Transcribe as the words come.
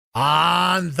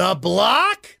On the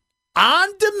Block, on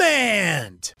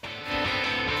demand.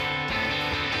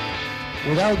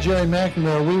 Without Jerry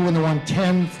McNamara, we would have won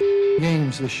 10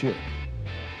 games this year.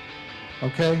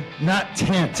 Okay? Not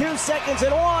 10. 2 seconds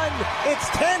and one. It's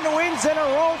 10 wins in a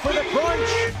row for the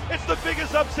Crunch. It's the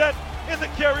biggest upset in the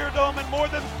Carrier Dome in more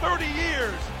than 30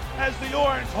 years as the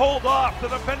Orange hold off the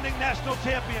defending national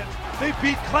champions. They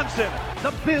beat Clemson.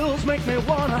 The Bills make me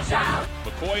wanna shout.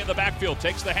 McCoy in the backfield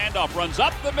takes the handoff, runs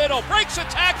up the middle, breaks a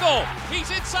tackle. He's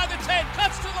inside the 10,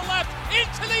 cuts to the left,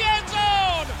 into the end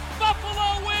zone.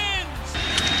 Buffalo wins.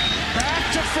 Back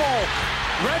to Folk.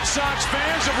 Red Sox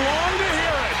fans have longed to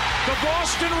hear it. The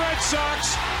Boston Red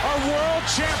Sox are world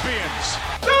champions.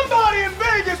 Somebody in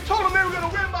Vegas told them they were going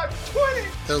to win by 20.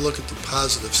 Gotta look at the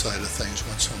positive side of things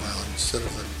once in a while instead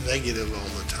of the negative all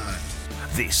the time.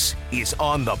 This is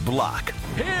On the Block.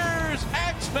 Here's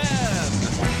X-Men.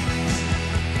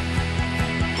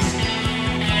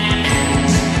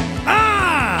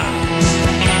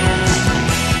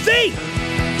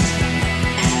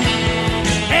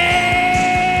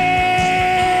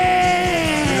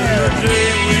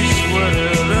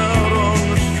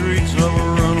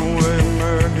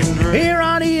 Here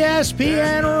on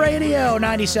ESPN Radio,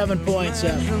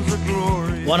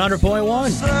 97.7,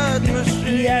 100.1,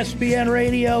 ESPN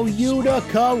Radio,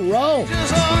 Utica, Rome.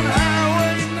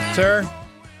 Sir,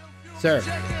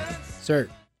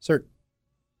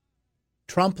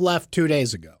 Trump left 2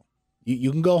 days ago.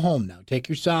 You can go home now. Take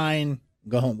your sign,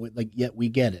 go home. We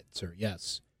get it, sir.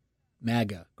 Yes.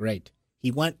 MAGA, great.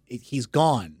 He's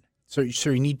gone. So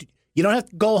you don't have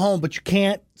to go home, but you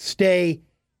can't stay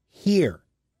here.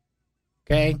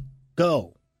 Okay?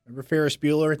 Go. Remember Ferris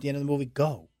Bueller at the end of the movie?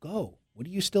 Go. What are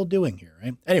you still doing here,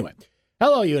 right? Anyway,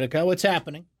 hello, Utica. What's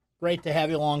happening? Great to have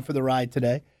you along for the ride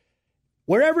today.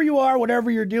 Wherever you are, whatever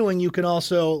you're doing, you can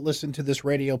also listen to this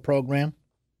radio program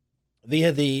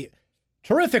via the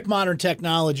terrific modern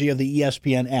technology of the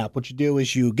ESPN app. What you do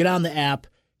is you get on the app,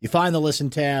 you find the Listen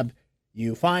tab,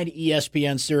 you find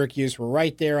ESPN Syracuse. We're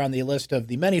right there on the list of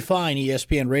the many fine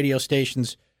ESPN radio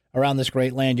stations around this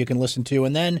great land you can listen to.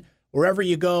 And then wherever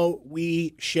you go,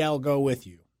 we shall go with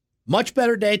you. Much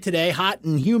better day today, hot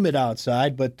and humid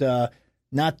outside, but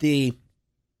not the,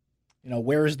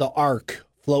 where's the ark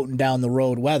floating down the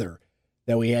road weather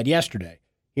that we had yesterday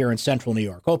here in central New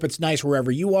York. Hope it's nice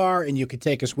wherever you are, and you can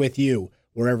take us with you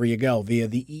wherever you go via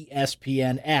the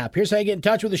ESPN app. Here's how you get in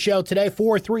touch with the show today,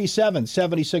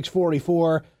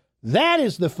 437-7644. That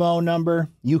is the phone number.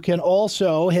 You can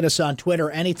also hit us on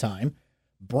Twitter anytime.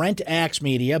 Brent Axe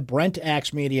Media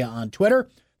on Twitter.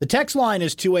 The text line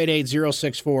is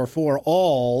 288-0644.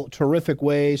 All terrific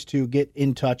ways to get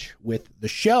in touch with the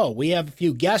show. We have a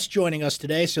few guests joining us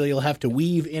today, so you'll have to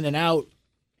weave in and out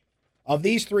of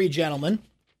these three gentlemen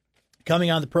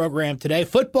coming on the program today.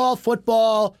 Football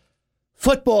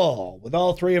with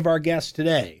all three of our guests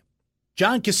today.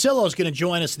 John Casillo is going to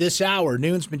join us this hour,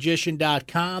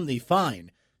 noonsmagician.com, the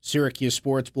fine Syracuse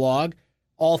sports blog.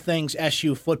 All things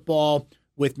SU football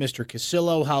with Mr.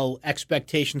 Casillo, how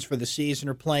expectations for the season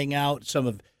are playing out, some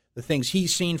of the things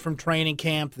he's seen from training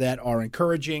camp that are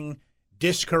encouraging,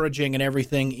 discouraging, and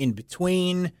everything in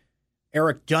between.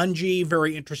 Eric Dungy,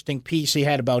 very interesting piece he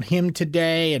had about him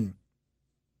today and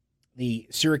the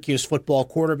Syracuse football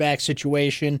quarterback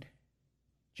situation.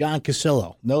 John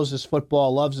Casillo knows his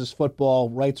football, loves his football,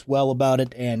 writes well about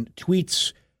it, and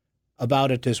tweets about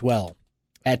it as well.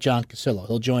 At John Casillo.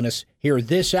 He'll join us here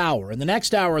this hour. In the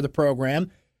next hour of the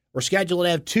program, we're scheduled to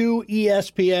have two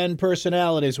ESPN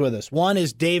personalities with us. One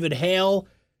is David Hale,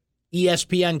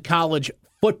 ESPN college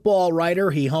football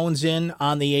writer. He hones in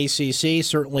on the ACC,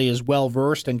 certainly is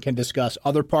well-versed and can discuss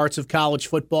other parts of college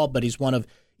football, but he's one of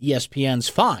ESPN's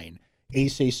fine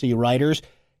ACC writers.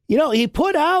 He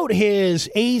put out his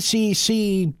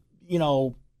ACC, it's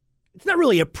not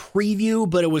really a preview,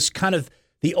 but it was kind of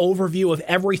the overview of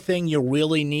everything you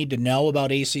really need to know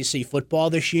about ACC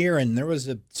football this year, and there was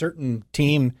a certain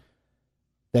team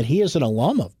that he is an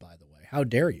alum of, by the way. How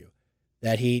dare you?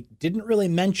 That he didn't really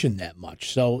mention that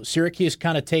much. So Syracuse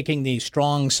kind of taking the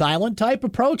strong, silent type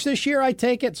approach this year, I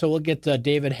take it. So we'll get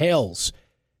David Hale's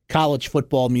college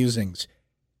football musings.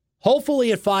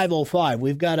 Hopefully at 5:05.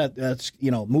 We've got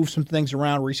to move some things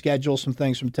around, reschedule some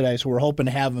things from today, so we're hoping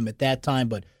to have him at that time,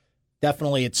 but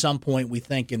definitely at some point, we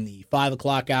think in the 5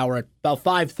 o'clock hour at about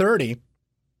 5:30.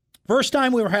 First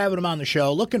time we were having him on the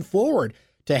show. Looking forward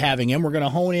to having him. We're going to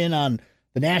hone in on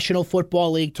the National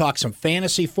Football League, talk some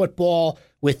fantasy football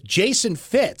with Jason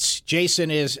Fitz.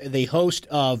 Jason is the host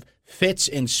of Fitz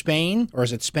in Spain, or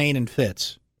is it Spain and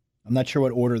Fitz? I'm not sure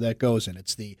what order that goes in.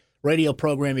 It's the radio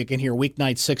program you can hear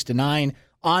weeknights 6 to 9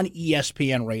 on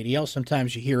ESPN Radio.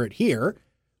 Sometimes you hear it here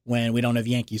when we don't have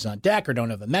Yankees on deck or don't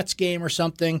have a Mets game or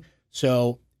something.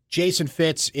 So Jason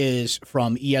Fitz is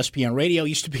from ESPN Radio.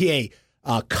 Used to be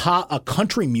a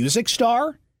country music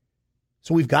star.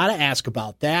 So we've got to ask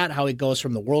about that, how he goes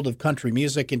from the world of country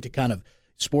music into kind of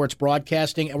sports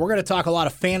broadcasting. And we're going to talk a lot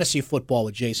of fantasy football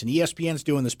with Jason. ESPN's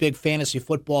doing this big fantasy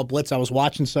football blitz. I was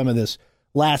watching some of this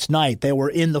last night. They were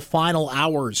in the final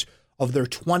hours of their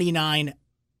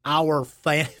 29-hour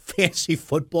fantasy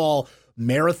football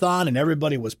marathon, and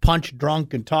everybody was punch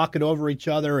drunk and talking over each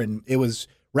other. And it was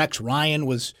Rex Ryan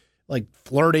was like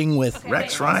flirting with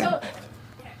Rex Ryan.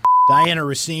 Diana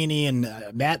Rossini, and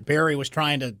Matt Berry was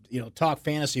trying to, talk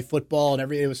fantasy football and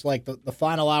everything. It was like the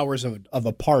final hours of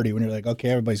a party when you're like, okay,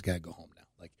 everybody's got to go home now.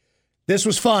 Like, this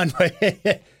was fun, but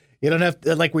you don't have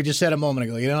to, like we just said a moment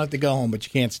ago, you don't have to go home, but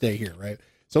you can't stay here, right?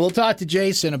 So we'll talk to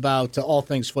Jason about all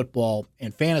things football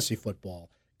and fantasy football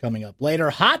coming up later.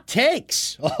 Hot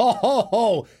takes.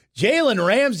 Jalen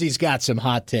Ramsey's got some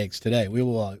hot takes today. We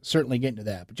will certainly get into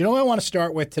that. But you know what I want to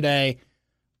start with today?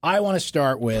 I want to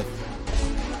start with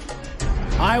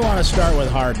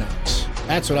Hard Knocks.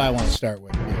 That's what I want to start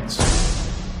with, kids.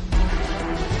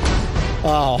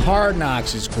 Oh, Hard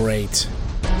Knocks is great.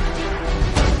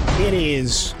 It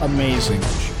is amazing.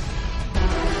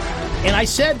 And I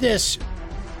said this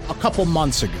a couple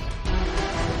months ago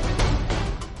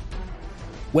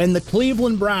when the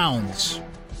Cleveland Browns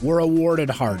were awarded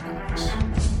Hard Knocks.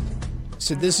 I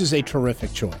said, this is a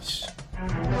terrific choice.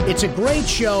 It's a great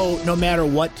show no matter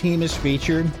what team is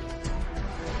featured,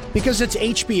 because it's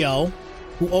HBO,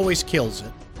 who always kills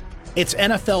it. It's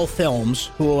NFL Films,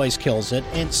 who always kills it.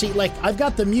 And see, like, I've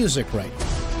got the music right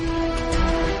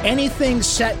now. Anything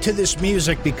set to this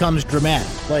music becomes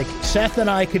dramatic. Like, Seth and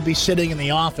I could be sitting in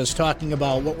the office talking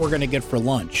about what we're going to get for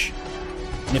lunch.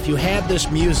 And if you have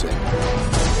this music,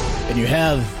 and you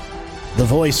have the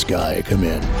voice guy come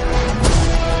in,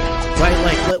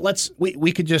 right? Like,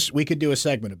 we could do a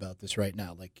segment about this right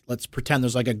now. Like, let's pretend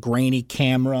there's like a grainy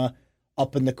camera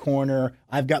up in the corner.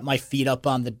 I've got my feet up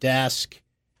on the desk,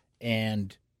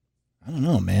 and I don't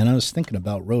know, man. I was thinking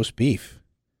about roast beef.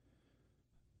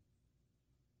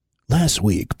 Last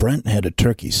week, Brent had a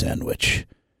turkey sandwich,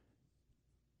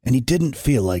 and he didn't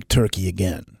feel like turkey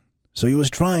again. So he was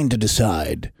trying to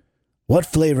decide what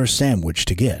flavor sandwich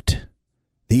to get.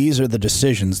 These are the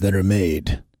decisions that are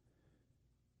made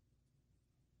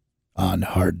on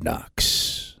Hard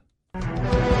Knocks.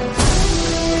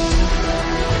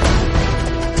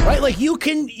 Right, like you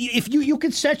can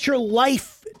set your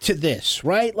life to this,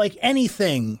 right? Like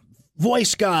anything,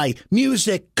 voice guy,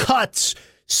 music, cuts,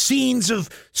 scenes of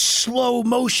slow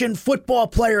motion football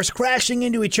players crashing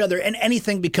into each other, and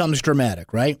anything becomes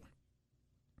dramatic, right?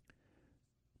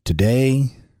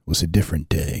 Today was a different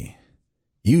day.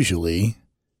 Usually,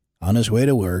 on his way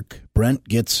to work, Brent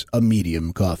gets a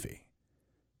medium coffee.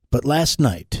 But last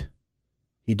night,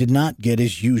 he did not get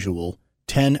his usual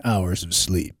 10 hours of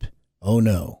sleep. Oh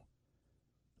no.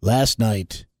 Last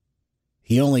night,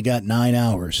 he only got 9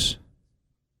 hours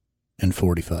and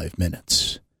 45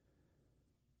 minutes.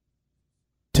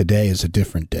 Today is a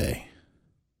different day.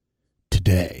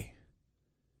 Today,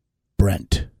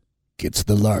 Brent gets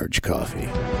the large coffee.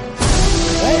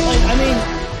 Right? Like, I mean,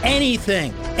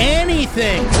 anything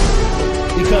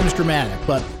becomes dramatic.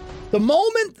 But the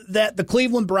moment that the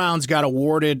Cleveland Browns got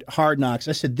awarded Hard Knocks,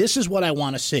 I said, this is what I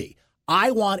want to see.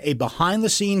 I want a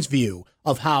behind-the-scenes view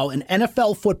of how an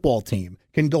NFL football team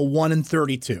can go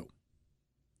 1-32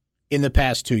 in the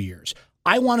past 2 years.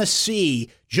 I want to see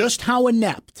just how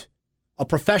inept a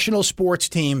professional sports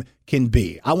team can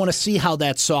be. I want to see how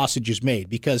that sausage is made.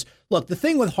 Because, look, the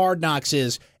thing with Hard Knocks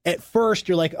is, at first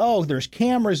you're like, oh, there's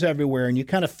cameras everywhere, and you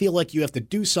kind of feel like you have to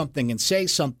do something and say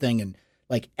something and,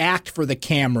 like, act for the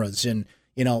cameras. And,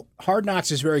 Hard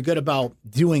Knocks is very good about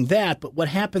doing that. But what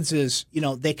happens is,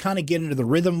 they kind of get into the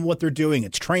rhythm of what they're doing.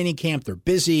 It's training camp. They're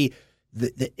busy.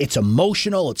 It's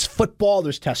emotional. It's football.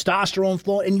 There's testosterone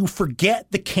flowing. And you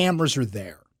forget the cameras are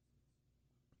there,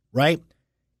 right?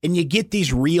 And you get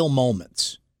these real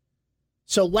moments.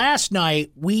 So last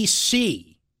night, we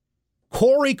see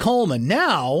Corey Coleman,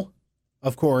 now,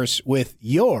 of course, with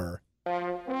your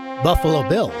Buffalo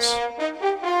Bills.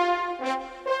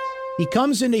 He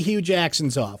comes into Hugh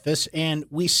Jackson's office, and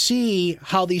we see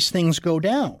how these things go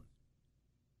down.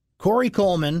 Corey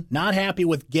Coleman, not happy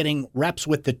with getting reps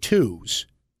with the twos,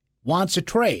 wants a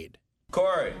trade.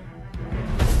 Corey,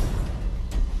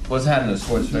 what's happening,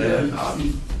 sports fan?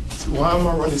 Why am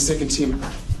I running second team?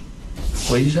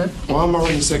 What you said? Why am I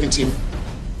running second team?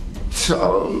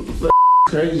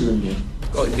 Crazy to me.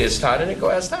 Go get started and go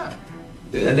ask Todd.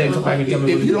 And then come back and tell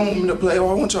me if you don't want me to play,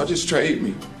 why won't y'all just trade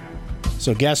me?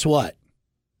 So guess what?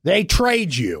 They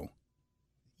trade you.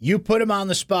 You put him on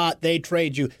the spot, they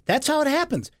trade you. That's how it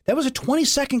happens. That was a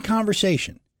 20-second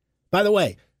conversation. By the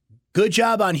way, good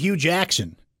job on Hugh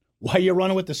Jackson. Why are you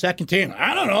running with the second team?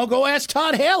 I don't know. Go ask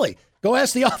Todd Haley. Go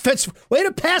ask the offense. Way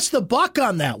to pass the buck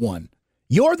on that one.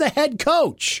 You're the head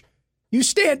coach. You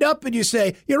stand up and you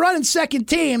say, you're running second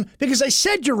team because I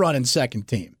said you're running second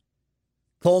team.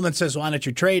 Coleman says, why don't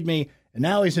you trade me? And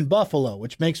now he's in Buffalo,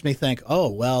 which makes me think, oh,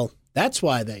 well, that's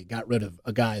why they got rid of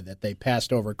a guy that they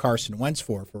passed over Carson Wentz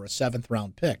for a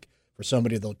seventh-round pick, for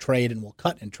somebody they'll trade and will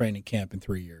cut in training camp in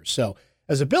 3 years. So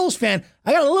as a Bills fan,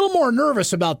 I got a little more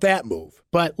nervous about that move.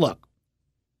 But look,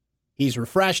 he's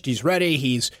refreshed, he's ready,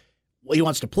 he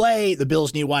wants to play. The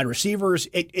Bills need wide receivers.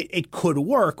 It could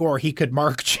work, or he could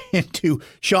march into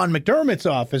Sean McDermott's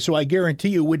office, who I guarantee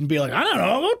you wouldn't be like, I don't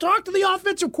know, go talk to the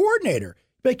offensive coordinator.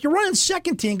 Like, you're running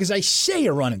second team because I say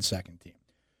you're running second team.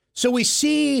 So we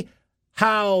see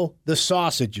how the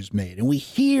sausage is made, and we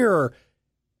hear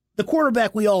the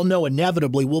quarterback we all know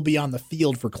inevitably will be on the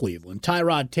field for Cleveland.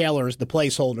 Tyrod Taylor is the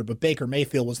placeholder, but Baker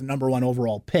Mayfield was the number one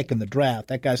overall pick in the draft.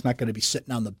 That guy's not going to be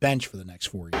sitting on the bench for the next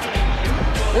 4 years.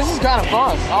 This is kind of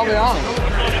fun, I'll be honest.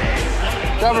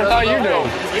 Trevor, how you doing?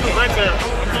 He was right there.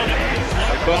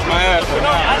 I bust my ass.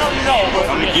 I know you know, but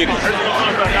I'm going to get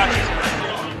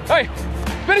it.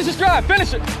 Hey, finish this drive,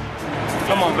 finish it.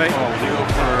 Come on, babe.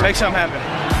 Make something happen.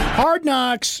 Hard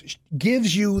Knocks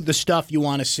gives you the stuff you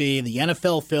want to see, the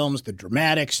NFL films, the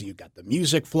dramatics, you got the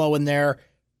music flowing there.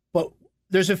 But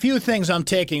there's a few things I'm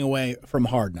taking away from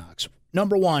Hard Knocks.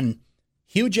 Number one,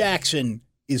 Hugh Jackson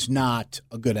is not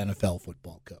a good NFL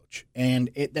football coach. And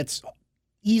that's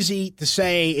easy to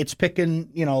say. It's picking,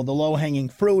 the low-hanging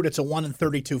fruit. It's a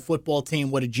 1-32 football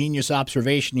team. What a genius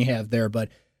observation you have there. But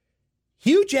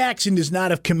Hugh Jackson does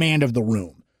not have command of the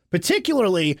room,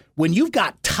 particularly when you've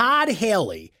got Todd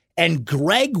Haley and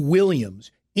Greg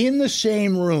Williams in the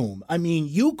same room. I mean,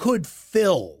 you could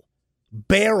fill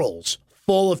barrels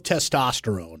full of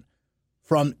testosterone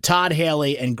from Todd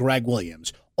Haley and Greg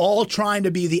Williams, all trying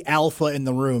to be the alpha in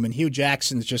the room, and Hugh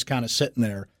Jackson's just kind of sitting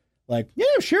there like, yeah,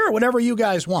 sure, whatever you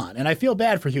guys want. And I feel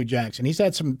bad for Hugh Jackson. He's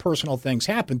had some personal things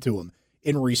happen to him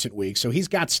in recent weeks, so he's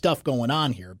got stuff going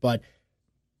on here. But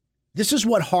this is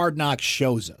what Hard Knocks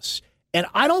shows us. And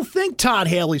I don't think Todd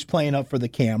Haley's playing up for the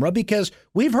camera, because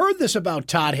we've heard this about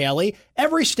Todd Haley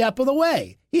every step of the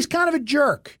way. He's kind of a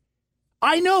jerk.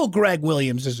 I know Greg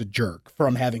Williams is a jerk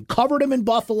from having covered him in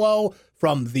Buffalo,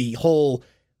 from the whole,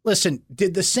 listen,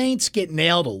 did the Saints get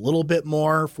nailed a little bit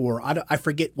more for, I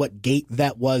forget what gate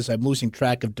that was. I'm losing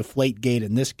track of Deflate Gate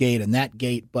and this gate and that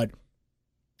gate. But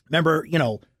remember,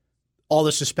 all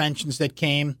the suspensions that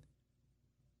came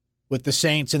with the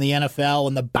Saints and the NFL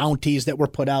and the bounties that were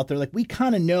put out there. Like, we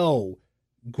kind of know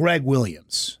Greg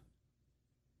Williams.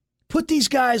 Put these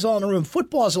guys all in a room.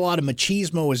 Football is a lot of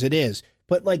machismo as it is,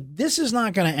 but this is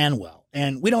not going to end well.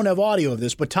 And we don't have audio of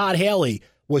this, but Todd Haley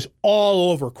was all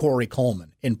over Corey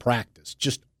Coleman in practice,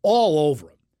 just all over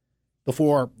him.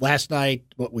 Before last night,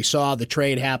 what we saw, the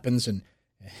trade happens, and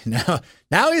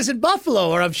now he's in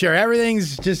Buffalo, where I'm sure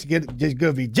everything's just going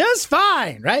to be just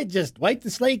fine, right? Just wipe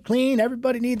the slate clean.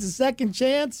 Everybody needs a second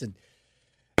chance, and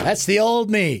that's the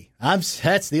old me. That's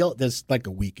like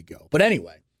a week ago. But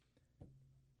anyway,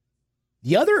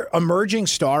 the other emerging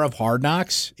star of Hard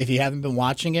Knocks, if you haven't been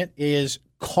watching it, is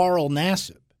Carl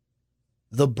Nassib,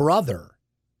 the brother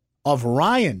of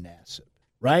Ryan Nassib,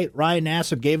 right? Ryan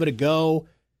Nassib gave it a go.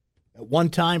 At one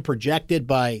time projected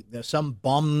by some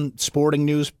bum Sporting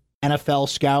News NFL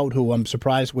scout, who I'm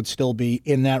surprised would still be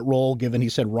in that role, given he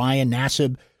said Ryan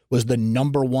Nassib was the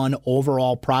number one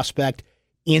overall prospect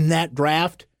in that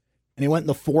draft, and he went in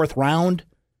the fourth round.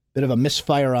 Bit of a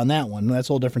misfire on that one. That's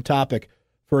a whole different topic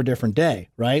for a different day,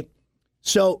 right?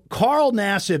 So Carl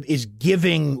Nassib is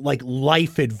giving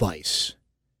life advice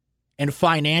and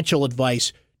financial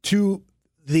advice to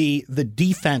the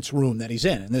defense room that he's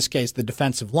in this case, the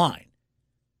defensive line.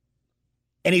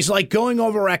 And he's going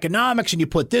over economics, and you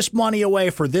put this money away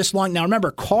for this long. Now,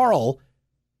 remember, Carl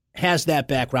has that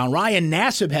background. Ryan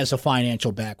Nassib has a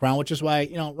financial background, which is why,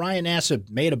 Ryan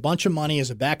Nassib made a bunch of money as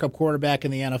a backup quarterback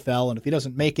in the NFL. And if he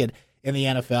doesn't make it in the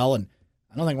NFL, and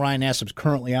I don't think Ryan Nassib's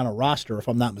currently on a roster, if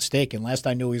I'm not mistaken. Last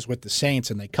I knew, he was with the Saints,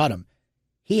 and they cut him.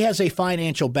 He has a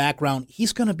financial background.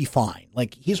 He's going to be fine.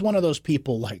 He's one of those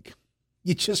people,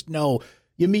 you just know,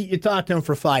 you talk to him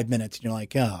for 5 minutes, and you're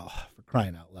like, oh, for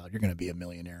crying out loud, you're going to be a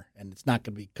millionaire. And it's not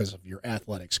going to be because of your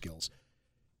athletic skills.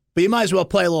 But you might as well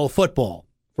play a little football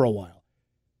for a while.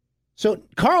 So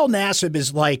Carl Nassib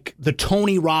is like the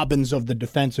Tony Robbins of the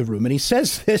defensive room. And he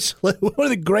says this, one of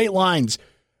the great lines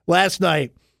last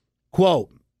night,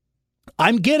 quote,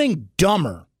 "I'm getting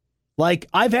dumber. Like,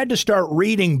 I've had to start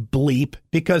reading bleep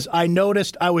because I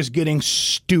noticed I was getting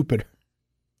stupider."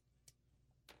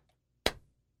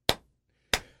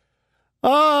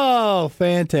 Oh,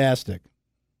 fantastic.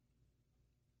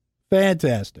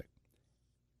 Fantastic.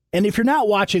 And if you're not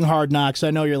watching Hard Knocks,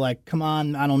 I know you're like, come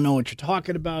on, I don't know what you're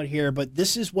talking about here, but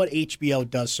this is what HBO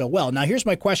does so well. Now, here's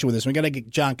my question with this. We got to get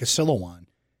John Casillo on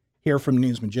here from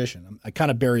News Magician. I kind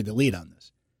of buried the lead on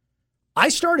this. I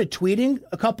started tweeting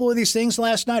a couple of these things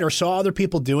last night or saw other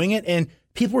people doing it, and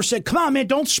people were saying, come on, man,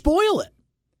 don't spoil it.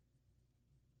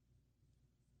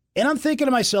 And I'm thinking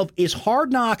to myself, is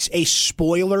Hard Knocks a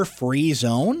spoiler-free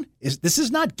zone? This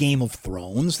is not Game of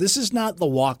Thrones. This is not The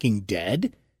Walking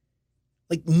Dead.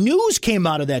 Like, news came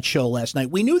out of that show last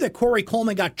night. We knew that Corey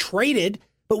Coleman got traded,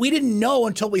 but we didn't know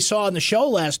until we saw on the show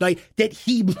last night that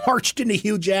he marched into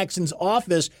Hugh Jackson's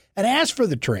office and asked for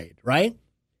the trade, right?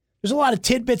 There's a lot of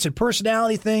tidbits and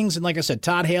personality things, and like I said,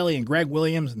 Todd Haley and Greg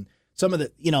Williams and some of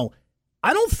the,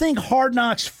 I don't think Hard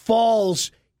Knocks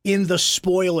falls in the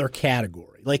spoiler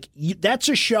category. Like, that's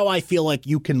a show I feel like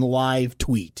you can live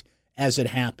tweet as it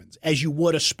happens, as you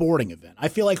would a sporting event. I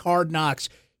feel like Hard Knocks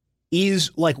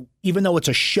is like, even though it's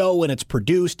a show and it's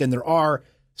produced and there are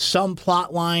some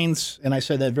plot lines, and I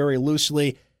said that very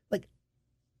loosely, like,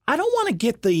 I don't want to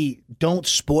get the don't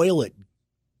spoil it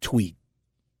tweet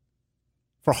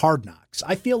for Hard Knocks.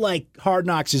 I feel like Hard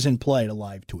Knocks is in play to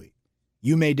live tweet.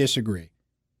 You may disagree.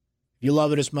 If you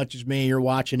love it as much as me, you're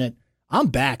watching it, I'm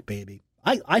back, baby.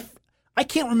 I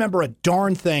can't remember a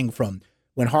darn thing from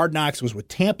when Hard Knocks was with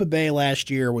Tampa Bay last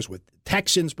year, was with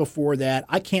Texans before that.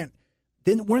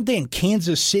 Weren't they in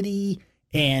Kansas City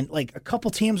and like a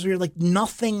couple teams where like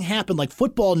nothing happened? Like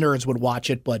football nerds would watch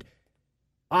it, but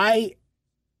I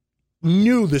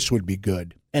knew this would be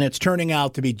good, and it's turning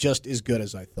out to be just as good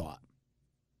as I thought.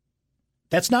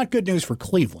 That's not good news for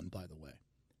Cleveland, by the way.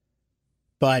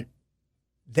 But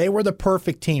they were the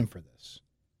perfect team for this.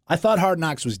 I thought Hard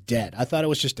Knocks was dead. I thought it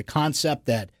was just a concept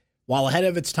that, while ahead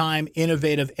of its time,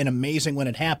 innovative and amazing when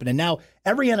it happened. And now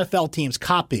every NFL team's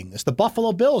copying this. The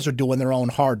Buffalo Bills are doing their own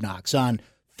Hard Knocks on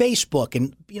Facebook.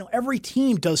 And, every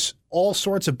team does all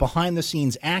sorts of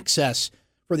behind-the-scenes access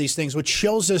for these things, which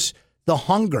shows us the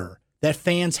hunger that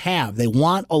fans have. They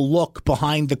want a look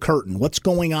behind the curtain. What's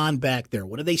going on back there?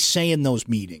 What do they say in those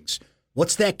meetings?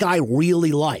 What's that guy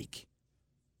really like?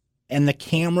 And the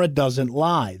camera doesn't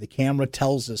lie. The camera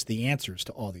tells us the answers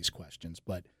to all these questions.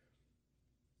 But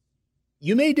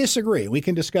you may disagree. We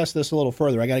can discuss this a little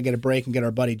further. I got to get a break and get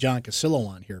our buddy John Casillo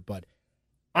on here. But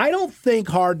I don't think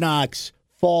Hard Knocks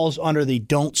falls under the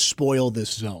don't spoil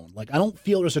this zone. Like, I don't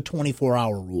feel there's a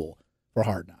 24-hour rule for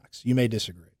Hard Knocks. You may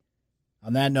disagree.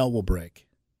 On that note, we'll break.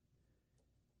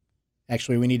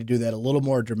 Actually, we need to do that a little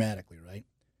more dramatically, right?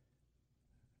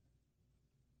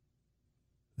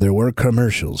 There were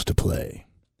commercials to play.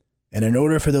 And in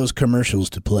order for those commercials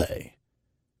to play,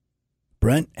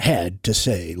 Brent had to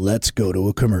say, let's go to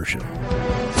a commercial.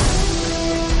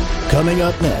 Coming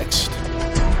up next,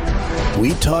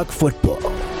 we talk football.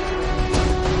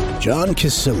 John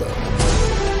Casillo,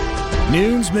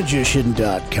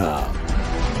 NewsMagician.com.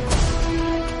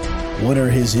 What are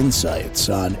his insights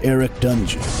on Eric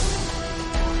Dungy?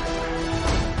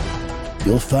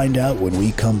 You'll find out when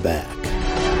we come back.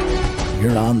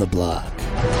 You're on the block.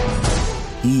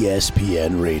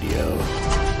 ESPN Radio.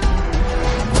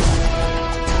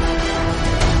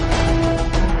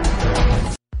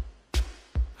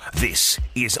 This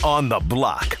is On the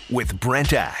Block with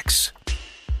Brent Axe.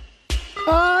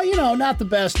 Not the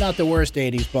best, not the worst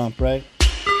 80s bump, right?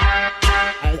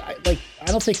 I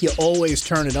don't think you always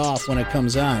turn it off when it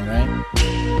comes on,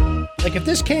 right? Like, if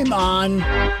this came on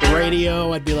the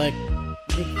radio, I'd be like,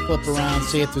 you can flip around,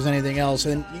 see if there's anything else,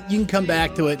 and you can come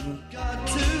back to it and you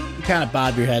kind of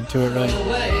bob your head to it, right?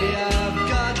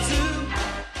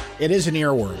 It is an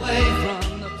earworm,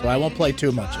 so I won't play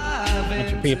too much of it. I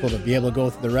want your people to be able to go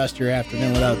through the rest of your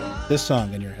afternoon without this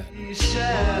song in your head.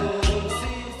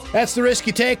 That's the risk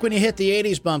you take when you hit the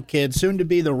 80s bump, kids. Soon to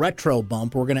be the retro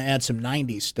bump. We're going to add some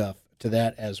 90s stuff to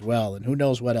that as well, and who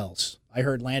knows what else. I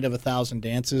heard Land of 1,000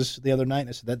 Dances the other night, and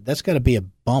I said, that's got to be a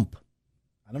bump.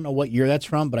 I don't know what year that's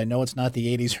from, but I know it's not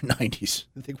the 80s or 90s.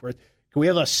 I think can we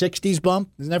have a 60s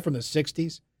bump? Isn't that from the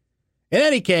 60s? In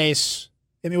any case,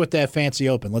 hit me with that fancy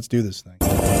open. Let's do this thing.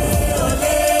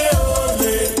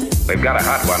 We've got a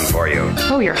hot one for you.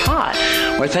 Oh, you're hot.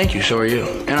 Why, thank you. So are you.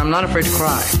 And I'm not afraid to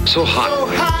cry. So hot. So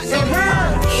hot it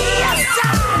hurts. Yes,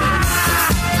 sir.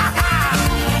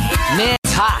 Man,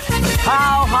 it's hot.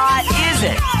 How hot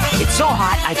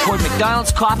I poured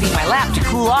McDonald's coffee in my lap to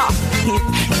cool off.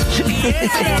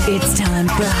 It's time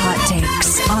for Hot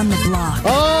Takes on the Block.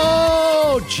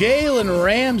 Oh, Jalen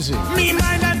Ramsey.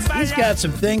 He's got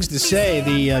some things to say.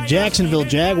 The Jacksonville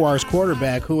Jaguars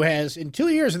quarterback, who has, in 2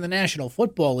 years in the National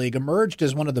Football League, emerged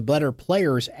as one of the better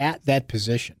players at that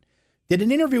position, did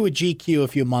an interview with GQ a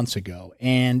few months ago,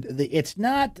 and it's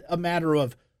not a matter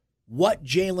of what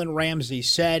Jalen Ramsey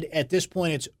said. At this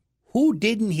point, it's who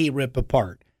didn't he rip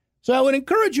apart. So I would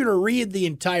encourage you to read the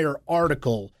entire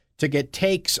article to get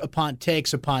takes upon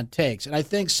takes upon takes. And I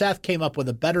think Seth came up with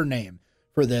a better name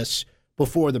for this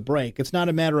before the break. It's not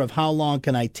a matter of how long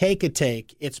can I take a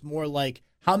take. It's more like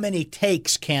how many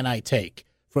takes can I take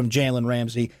from Jalen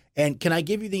Ramsey. And can I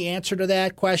give you the answer to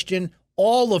that question?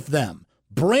 All of them.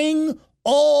 Bring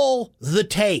all the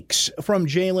takes from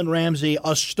Jalen Ramsey.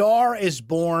 A star is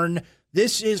born.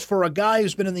 This is for a guy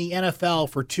who's been in the NFL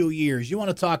for 2 years. You want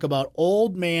to talk about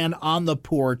old man on the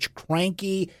porch,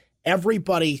 cranky,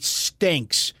 everybody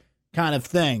stinks kind of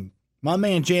thing. My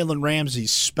man Jalen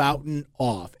Ramsey's spouting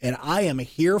off, and I am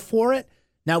here for it.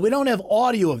 Now, we don't have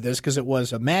audio of this because it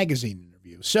was a magazine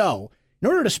interview. So, in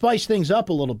order to spice things up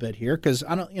a little bit here, because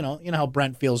I don't, you know how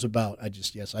Brent feels about, I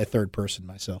third person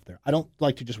myself there. I don't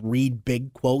like to just read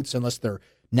big quotes unless they're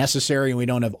necessary and we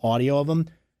don't have audio of them.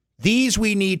 These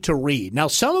we need to read. Now,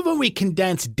 some of them we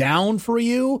condensed down for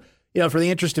you, for the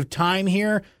interest of time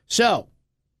here. So,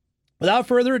 without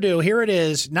further ado, here it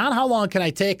is. Not how long can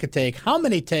I take a take, how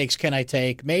many takes can I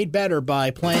take, made better by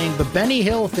playing the Benny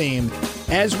Hill theme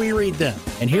as we read them.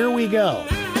 And here we go.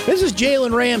 This is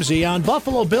Jalen Ramsey on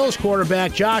Buffalo Bills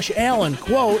quarterback Josh Allen.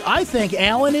 Quote, I think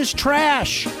Allen is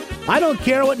trash. I don't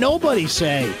care what nobody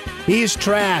say. He's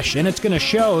trash, and it's going to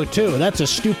show, too. That's a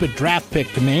stupid draft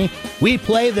pick to me. We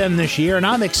play them this year, and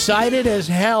I'm excited as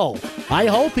hell. I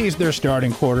hope he's their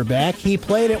starting quarterback. He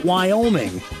played at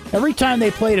Wyoming. Every time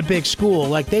they played a big school,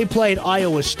 like they played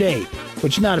Iowa State,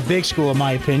 which is not a big school in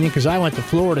my opinion because I went to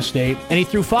Florida State, and he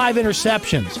threw 5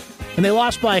 interceptions, and they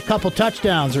lost by a couple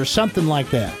touchdowns or something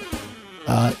like that.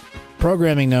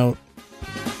 Programming note,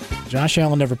 Josh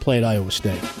Allen never played Iowa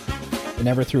State. He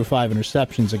never threw 5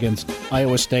 interceptions against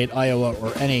Iowa State, Iowa,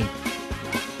 or any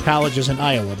colleges in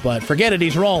Iowa, but forget it,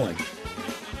 he's rolling.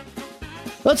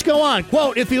 Let's go on.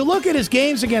 Quote, if you look at his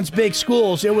games against big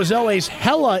schools, it was always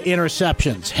hella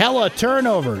interceptions, hella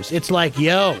turnovers. It's like,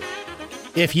 yo,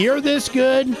 if you're this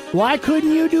good, why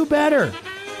couldn't you do better?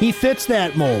 He fits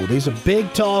that mold. He's a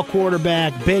big, tall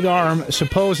quarterback, big arm,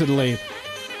 supposedly.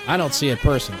 I don't see it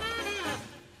personally.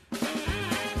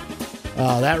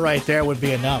 That right there would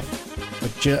be enough. But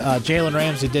Jalen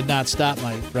Ramsey did not stop,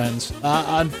 my friends.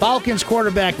 On Falcons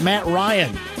quarterback Matt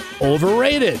Ryan,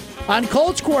 overrated. On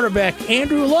Colts quarterback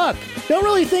Andrew Luck, don't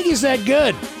really think he's that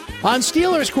good. On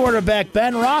Steelers quarterback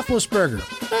Ben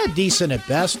Roethlisberger, decent at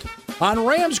best. On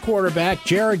Rams quarterback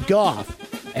Jared Goff,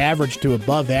 average to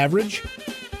above average.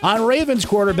 On Ravens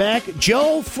quarterback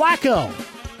Joe Flacco,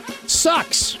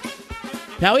 sucks.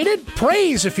 Now, he did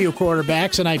praise a few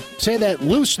quarterbacks, and I say that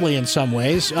loosely in some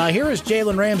ways. Here is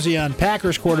Jalen Ramsey on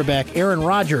Packers quarterback Aaron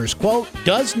Rodgers. Quote,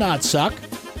 does not suck.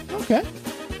 Okay.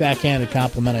 Backhanded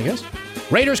compliment, I guess.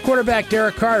 Raiders quarterback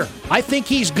Derek Carter. I think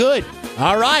he's good.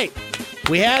 All right.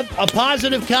 We have a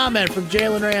positive comment from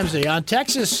Jalen Ramsey. On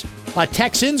Texans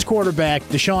quarterback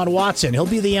Deshaun Watson. He'll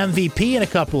be the MVP in a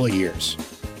couple of years.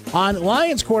 On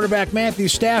Lions quarterback Matthew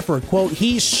Stafford. Quote,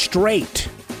 he's straight.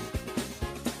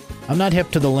 I'm not hip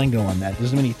to the lingo on that.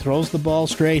 Doesn't mean he throws the ball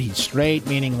straight. He's straight,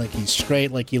 meaning like he's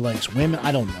straight, like he likes women.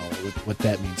 I don't know what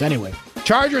that means. Anyway,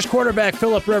 Chargers quarterback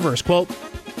Phillip Rivers, quote,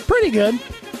 pretty good.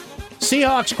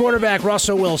 Seahawks quarterback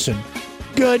Russell Wilson,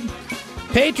 good.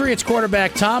 Patriots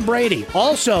quarterback Tom Brady,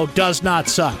 also does not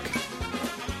suck.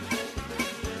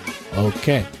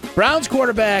 Okay. Browns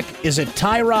quarterback, is it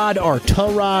Tyrod or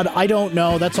Tyrod? I don't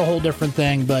know. That's a whole different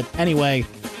thing. But anyway,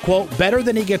 quote, better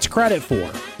than he gets credit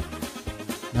for.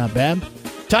 Not bad.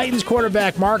 Titans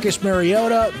quarterback Marcus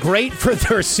Mariota, great for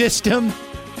their system.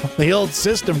 The old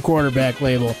system quarterback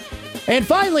label. And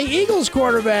finally, Eagles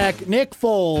quarterback Nick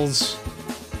Foles,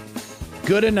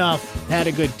 good enough, had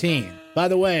a good team. By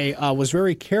the way, was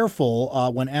very careful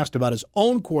when asked about his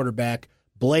own quarterback,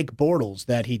 Blake Bortles,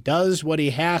 that he does what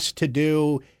he has to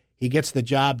do, he gets the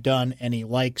job done, and he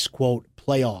likes, quote,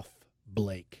 playoff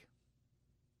Blake.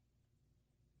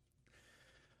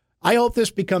 I hope this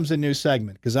becomes a new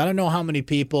segment because I don't know how many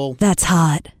people that's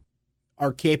hot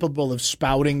are capable of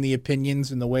spouting the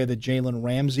opinions in the way that Jalen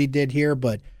Ramsey did here,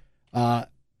 but a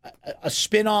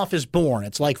spinoff is born.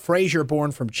 It's like Frasier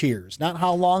born from Cheers. Not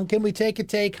how long can we take a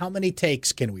take, how many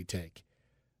takes can we take?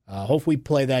 Hope we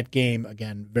play that game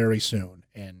again very soon,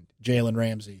 and Jalen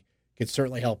Ramsey could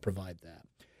certainly help provide that.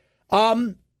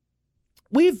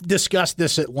 We've discussed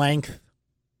this at length,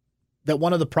 that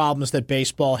one of the problems that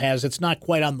baseball has, it's not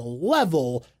quite on the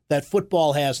level that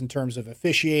football has in terms of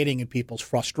officiating and people's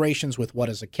frustrations with what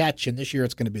is a catch. And this year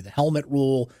it's going to be the helmet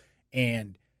rule.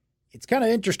 And it's kind of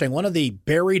interesting. One of the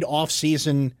buried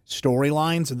off-season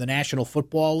storylines in the National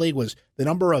Football League was the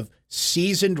number of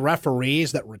seasoned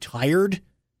referees that retired,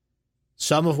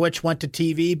 some of which went to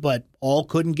TV, but all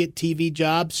couldn't get TV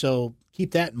jobs. So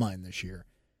keep that in mind this year.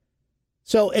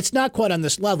 So it's not quite on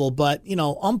this level, but,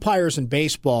 umpires in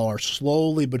baseball are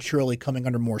slowly but surely coming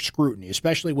under more scrutiny,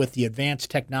 especially with the advanced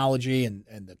technology and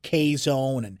the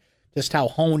K-zone and just how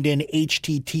honed in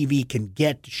HDTV can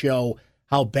get to show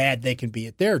how bad they can be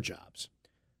at their jobs.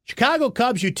 Chicago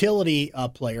Cubs utility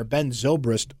player Ben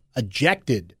Zobrist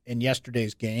ejected in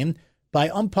yesterday's game by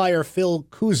umpire Phil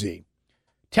Cousy,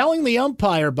 telling the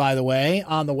umpire, by the way,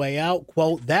 on the way out,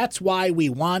 quote, "That's why we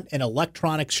want an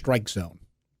electronic strike zone."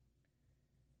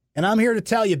 And I'm here to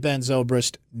tell you, Ben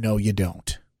Zobrist, no, you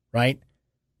don't, right?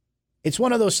 It's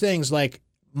one of those things like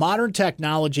modern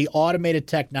technology, automated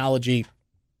technology.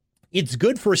 It's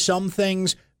good for some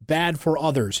things, bad for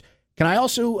others. Can I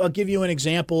also give you an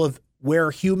example of where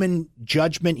human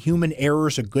judgment, human error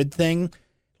is a good thing?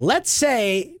 Let's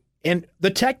say, and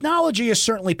the technology is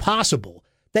certainly possible,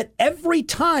 that every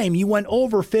time you went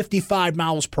over 55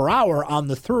 miles per hour on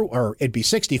the through, or it'd be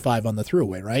 65 on the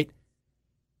throughway, right?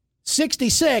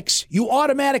 66, you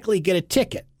automatically get a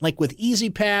ticket. Like with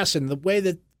Easy Pass and the way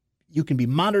that you can be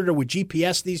monitored with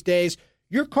GPS these days,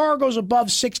 your car goes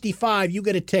above 65, you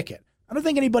get a ticket. I don't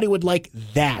think anybody would like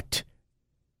that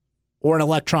or an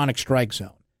electronic strike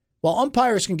zone. While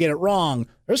umpires can get it wrong,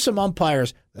 there's some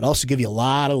umpires that also give you a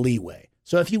lot of leeway.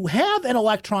 So if you have an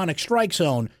electronic strike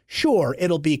zone, sure,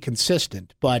 it'll be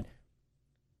consistent, but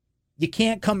you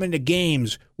can't come into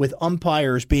games with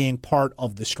umpires being part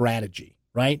of the strategy,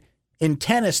 right? In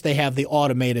tennis, they have the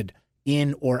automated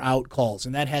in or out calls,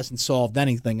 and that hasn't solved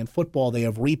anything. In football, they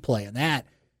have replay, and that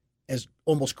has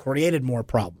almost created more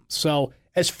problems. So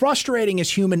as frustrating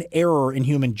as human error and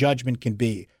human judgment can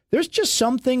be, there's just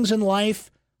some things in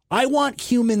life I want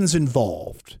humans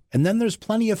involved, and then there's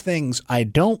plenty of things I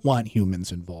don't want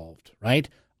humans involved, right?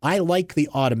 I like the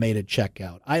automated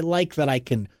checkout. I like that I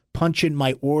can punch in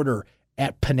my order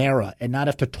at Panera and not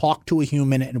have to talk to a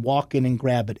human and walk in and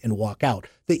grab it and walk out.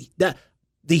 The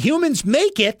humans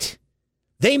make it.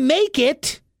 They make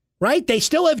it, right? They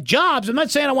still have jobs. I'm not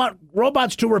saying I want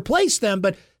robots to replace them,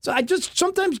 but so I just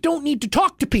sometimes don't need to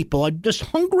talk to people. I'm just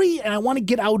hungry and I want to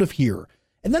get out of here.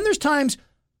 And then there's times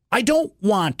I don't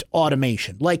want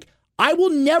automation. Like, I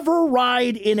will never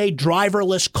ride in a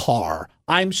driverless car.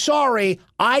 I'm sorry,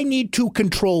 I need to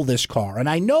control this car. And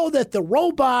I know that the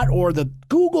robot or the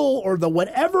Google or the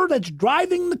whatever that's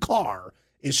driving the car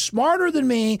is smarter than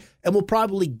me and will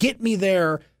probably get me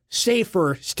there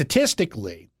safer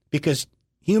statistically because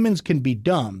humans can be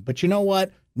dumb. But you know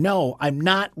what? No, I'm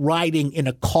not riding in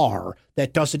a car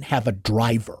that doesn't have a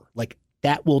driver. Like,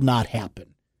 that will not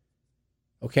happen.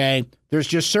 Okay? There's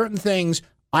just certain things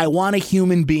I want a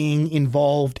human being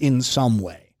involved in some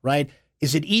way, right?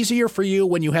 Is it easier for you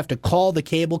when you have to call the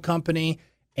cable company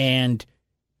and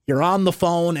you're on the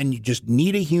phone and you just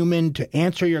need a human to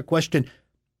answer your question?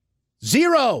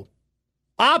 0,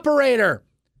 operator,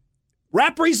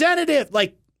 representative.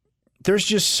 Like, there's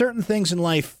just certain things in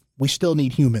life we still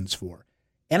need humans for.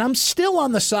 And I'm still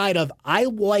on the side of I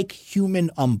like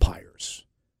human umpires.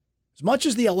 As much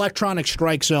as the electronic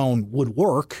strike zone would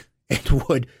work, it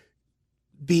would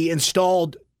be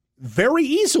installed very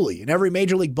easily in every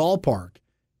major league ballpark.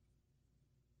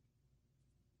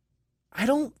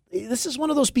 This is one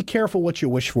of those be careful what you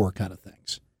wish for kind of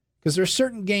things. Because there's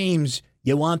certain games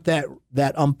you want that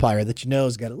umpire that you know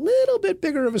has got a little bit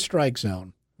bigger of a strike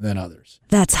zone than others.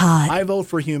 That's hot. I vote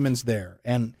for humans there.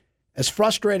 And as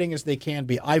frustrating as they can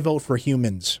be, I vote for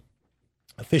humans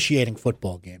officiating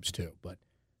football games too. But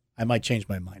I might change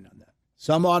my mind on that.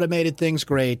 Some automated things,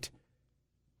 great.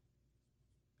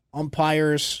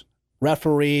 Umpires,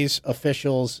 referees,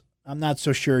 officials, I'm not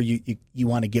so sure you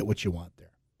want to get what you want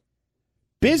there.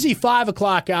 Busy 5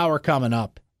 o'clock hour coming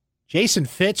up. Jason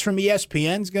Fitz from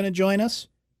ESPN is going to join us.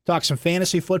 Talk some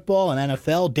fantasy football and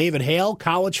NFL. David Hale,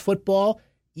 college football,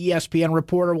 ESPN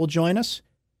reporter, will join us.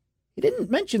 He didn't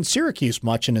mention Syracuse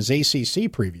much in his ACC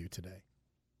preview today.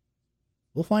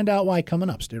 We'll find out why coming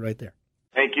up. Stay right there.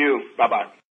 Thank you. Bye-bye.